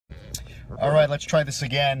All right, let's try this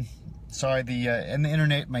again. Sorry, the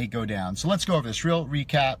internet may go down. So let's go over this real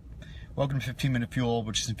recap. Welcome to 15-Minute Fuel,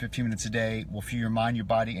 which is in 15 minutes a day. Will fuel your mind, your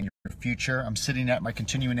body, and your future. I'm sitting at my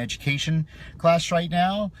continuing education class right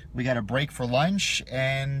now. We got a break for lunch,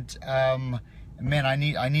 and man, I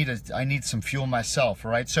need some fuel myself.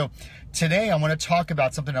 All right. So today I want to talk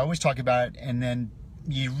about something I always talk about, and then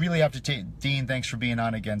you really have to take, Dean, thanks for being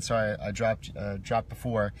on again. Sorry, I dropped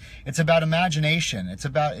before. It's about imagination. It's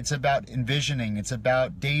about envisioning. It's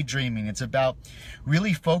about daydreaming. It's about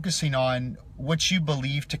really focusing on what you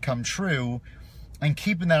believe to come true and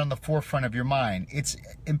keeping that on the forefront of your mind. It's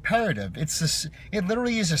imperative. It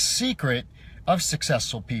literally is a secret of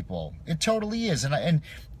successful people. It totally is.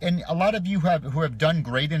 And a lot of you who have done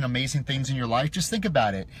great and amazing things in your life, just think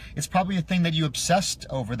about it. It's probably the thing that you obsessed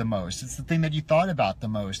over the most. It's the thing that you thought about the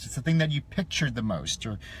most. It's the thing that you pictured the most.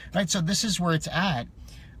 Right? So this is where it's at.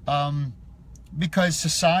 Because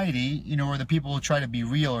society, or the people who try to be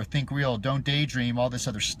real or think real, don't daydream, all this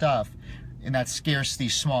other stuff, in that scarcity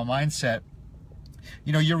small mindset,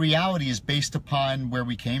 your reality is based upon where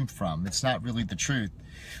we came from. It's not really the truth.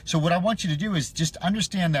 So what I want you to do is just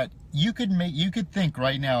understand that you could think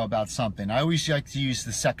right now about something. I always like to use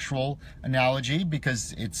the sexual analogy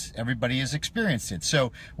because everybody has experienced it.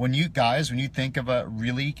 So when you think of a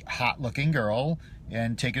really hot looking girl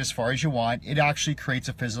and take it as far as you want, it actually creates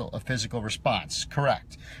a physical response.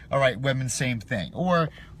 Correct. All right, women, same thing. Or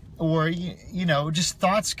just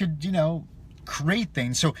thoughts could, create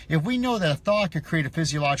things. So if we know that a thought could create a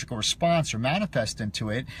physiological response or manifest into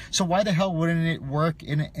it, so why the hell wouldn't it work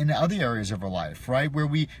in other areas of our life, right? Where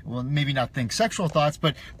we maybe not think sexual thoughts,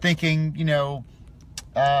 but thinking,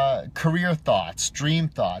 career thoughts, dream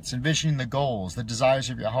thoughts, envisioning the goals, the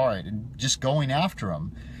desires of your heart, and just going after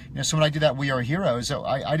them. So when I did that We Are Heroes,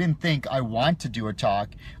 I didn't think I want to do a talk.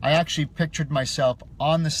 I actually pictured myself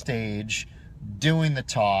on the stage, doing the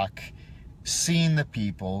talk, seeing the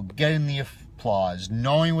people, getting the applause,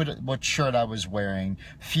 knowing what shirt I was wearing,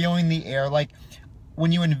 feeling the air. Like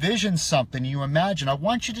when you envision something, you imagine. I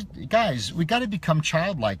want you to, guys, we got to become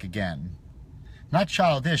childlike again. Not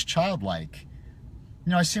childish, childlike.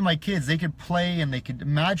 I see my kids, they could play and they could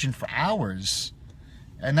imagine for hours.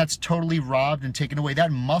 And that's totally robbed and taken away.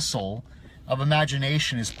 That muscle of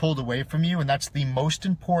imagination is pulled away from you, and that's the most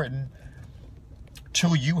important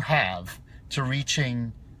tool you have to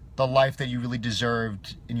reaching the life that you really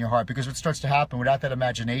deserved in your heart. Because what starts to happen without that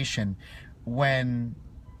imagination, when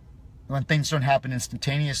things don't happen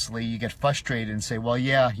instantaneously, you get frustrated and say, well,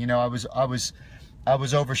 yeah, I was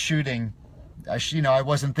overshooting. I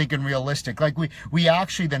wasn't thinking realistic. Like we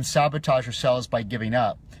actually then sabotage ourselves by giving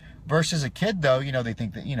up. Versus a kid, though, they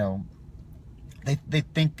think that, they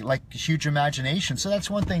think like huge imagination. So that's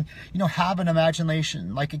one thing, have an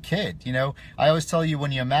imagination like a kid. I always tell you,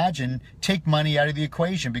 when you imagine, take money out of the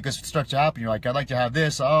equation, because it starts to happen. You're like, I'd like to have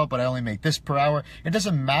this. Oh, but I only make this per hour. It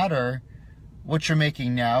doesn't matter what you're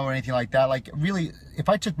making now or anything like that. Like, really, if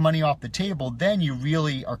I took money off the table, then you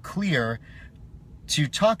really are clear to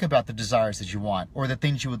talk about the desires that you want, or the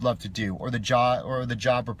things you would love to do, or the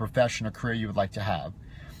job or profession or career you would like to have.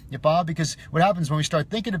 Yeah, Bob, because what happens when we start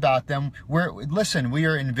thinking about them, we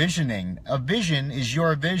are envisioning. A vision is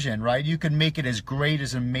your vision, right? You can make it as great,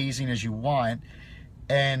 as amazing as you want.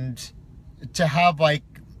 And to have like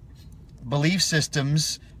belief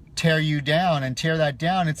systems tear you down and tear that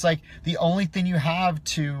down, it's like the only thing you have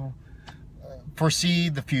to foresee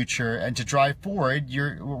the future and to drive forward,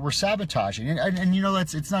 we're sabotaging. And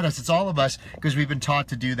it's not us, it's all of us, because we've been taught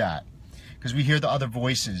to do that. Because we hear the other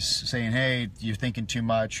voices saying, hey, you're thinking too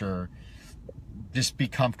much, or just be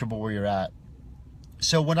comfortable where you're at.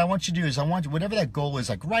 So what I want you to do is, whatever that goal is,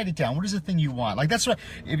 like, write it down. What is the thing you want? Like, that's what,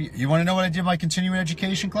 if you want to know what I did in my continuing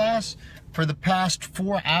education class? For the past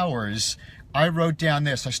 4 hours, I wrote down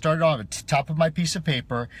this. I started off at the top of my piece of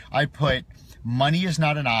paper. I put, money is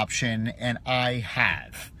not an option, and I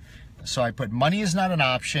have. So I put, money is not an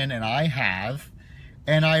option, and I have.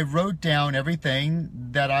 And I wrote down everything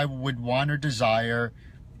that I would want or desire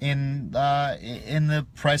in the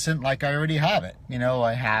present, like I already have it.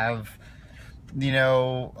 I have,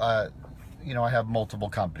 I have multiple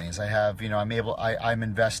companies. I have, I'm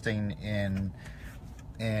investing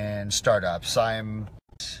in startups. All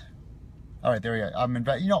right, there we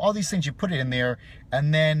go. All these things, you put it in there,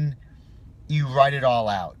 and then you write it all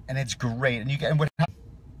out, and it's great. And what happens?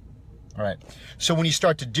 All right. So when you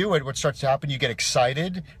start to do it, what starts to happen, you get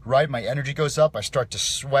excited, right? My energy goes up. I start to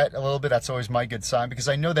sweat a little bit. That's always my good sign, because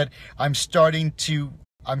I know that I'm starting to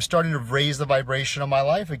raise the vibration of my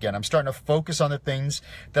life again. I'm starting to focus on the things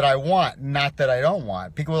that I want, not that I don't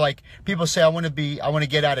want. People say, I want to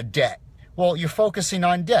get out of debt. Well, you're focusing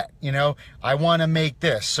on debt. You know, I want to make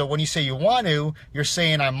this. So when you say you want to, you're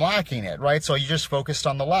saying I'm lacking it, right? So you just focused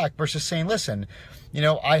on the lack versus saying, listen, you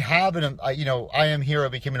know, I Am Hero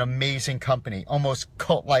became an amazing company, almost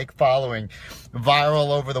cult-like following, viral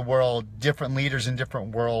over the world, different leaders in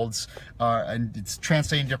different worlds, and it's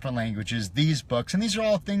translating different languages, these books, and these are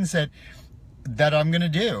all things that I'm going to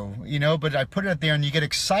do, you know, but I put it out there and you get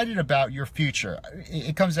excited about your future.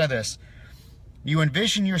 It comes down to this. You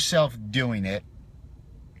envision yourself doing it,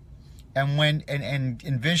 and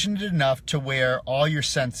envision it enough to where all your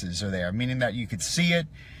senses are there, meaning that you could see it,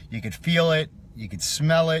 you could feel it, you could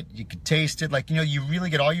smell it, you could taste it. Like, you know, you really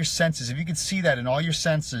get all your senses. If you could see that in all your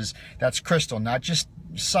senses, that's crystal, not just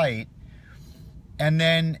sight. And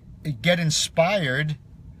then get inspired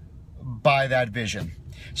by that vision.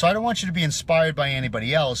 So I don't want you to be inspired by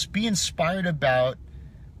anybody else. Be inspired about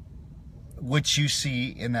what you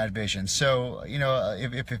see in that vision. So, you know,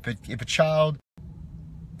 if a child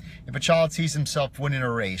sees himself winning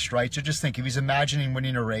a race, right? So just think, if he's imagining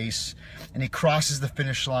winning a race and he crosses the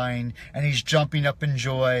finish line and he's jumping up in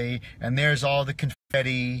joy and there's all the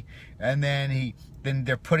confetti, and then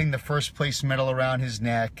they're putting the first place medal around his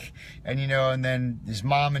neck, and you know, and then his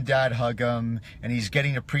mom and dad hug him and he's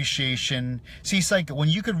getting appreciation. See, it's like when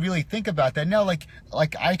you could really think about that. Now, like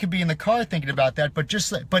I could be in the car thinking about that, but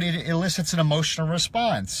it elicits an emotional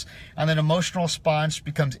response, and that emotional response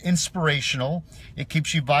becomes inspirational. It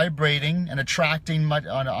keeps you vibrating and attracting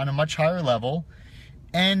on a much higher level.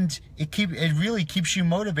 And it really keeps you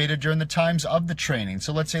motivated during the times of the training.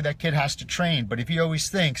 So let's say that kid has to train, but if he always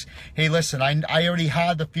thinks, hey, listen, I already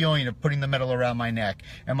had the feeling of putting the medal around my neck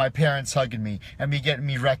and my parents hugging me and me getting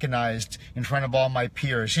me recognized in front of all my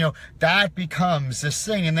peers, you know, that becomes this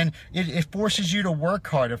thing. And then it forces you to work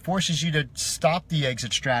hard. It forces you to stop the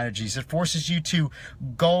exit strategies. It forces you to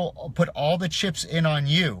go put all the chips in on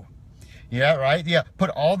you. Yeah, right? Yeah, put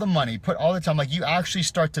all the money, put all the time. Like, you actually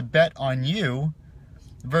start to bet on you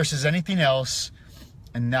versus anything else,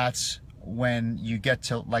 and that's when you get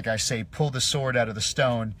to, like I say, pull the sword out of the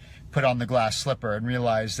stone, put on the glass slipper, and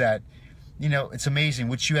realize that, you know, it's amazing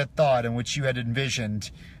what you had thought and what you had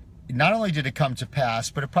envisioned. Not only did it come to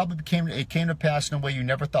pass, but it came to pass in a way you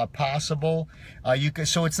never thought possible.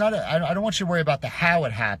 So it's not. I don't want you to worry about the how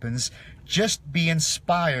it happens. Just be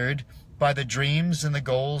inspired by the dreams and the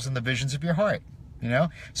goals and the visions of your heart. You know.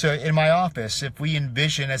 So in my office, if we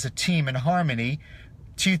envision as a team in harmony,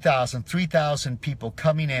 2,000, 3,000 people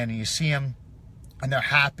coming in, and you see them and they're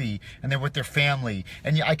happy and they're with their family,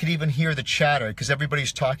 and I could even hear the chatter because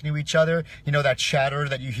everybody's talking to each other. You know, that chatter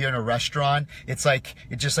that you hear in a restaurant, it's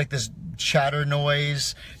just like this chatter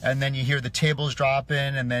noise, and then you hear the tables dropping,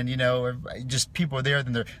 and then, you know, just people are there,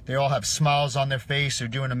 and they all have smiles on their face, they're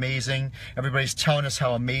doing amazing, everybody's telling us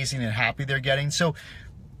how amazing and happy they're getting. So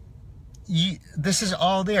this is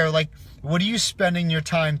all there. Like, what are you spending your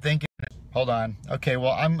time thinking? Hold on. Okay,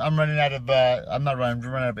 well, I'm running out of I'm running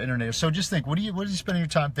out of internet. So just think, what are you spending your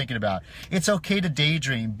time thinking about? It's okay to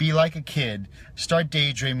daydream. Be like a kid. Start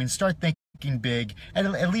daydreaming. Start thinking big. And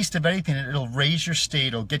at least, if anything, it'll raise your state.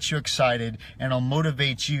 It'll get you excited, and it'll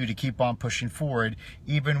motivate you to keep on pushing forward,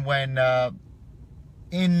 even when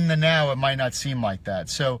in the now it might not seem like that.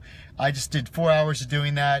 So I just did 4 hours of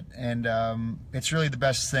doing that, and it's really the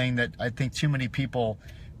best thing that I think too many people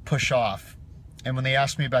push off. And when they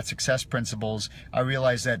ask me about success principles, I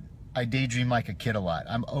realize that I daydream like a kid a lot.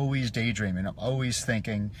 I'm always daydreaming. I'm always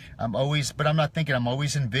thinking. But I'm not thinking. I'm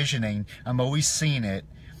always envisioning. I'm always seeing it.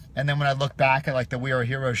 And then when I look back at like the We Are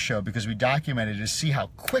Heroes show, because we documented it, to see how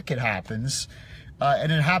quick it happens.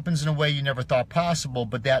 And it happens in a way you never thought possible,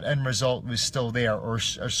 but that end result was still there, or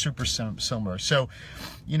super similar. So,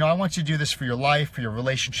 you know, I want you to do this for your life, for your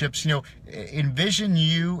relationships. You know, envision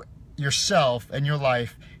yourself and your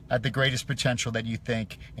life at the greatest potential that you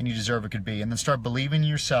think and you deserve it could be, and then start believing in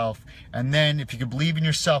yourself. And then if you can believe in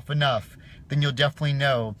yourself enough, then you'll definitely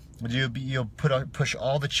know you'll push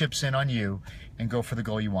all the chips in on you and go for the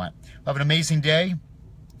goal you want. Have an amazing day.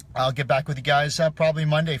 I'll get back with you guys probably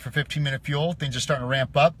Monday for 15-minute fuel. Things are starting to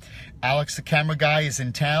ramp up. Alex, the camera guy, is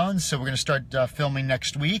in town, so we're going to start filming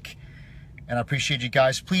next week. And I appreciate you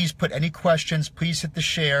guys. Please put any questions. Please hit the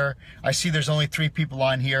share. I see there's only 3 people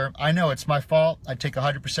on here. I know it's my fault. I take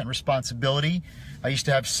 100% responsibility. I used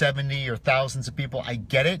to have 70 or thousands of people. I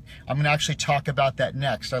get it. I'm going to actually talk about that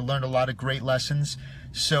next. I learned a lot of great lessons.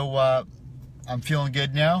 So I'm feeling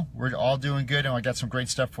good now. We're all doing good, and I got some great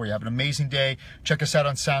stuff for you. Have an amazing day. Check us out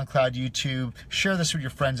on SoundCloud, YouTube. Share this with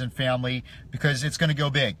your friends and family, because it's going to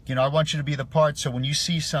go big. You know, I want you to be the part, so when you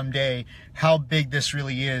see someday how big this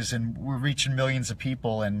really is, and we're reaching millions of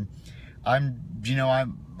people, and I'm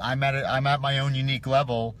at my own unique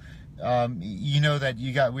level, you know that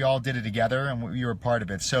we all did it together, and you were a part of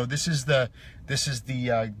it. So this is the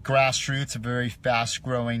grassroots, a very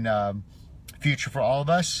fast-growing future for all of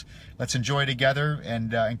us. Let's enjoy together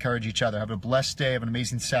and encourage each other. Have a blessed day. Have an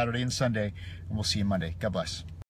amazing Saturday and Sunday, and we'll see you Monday. God bless.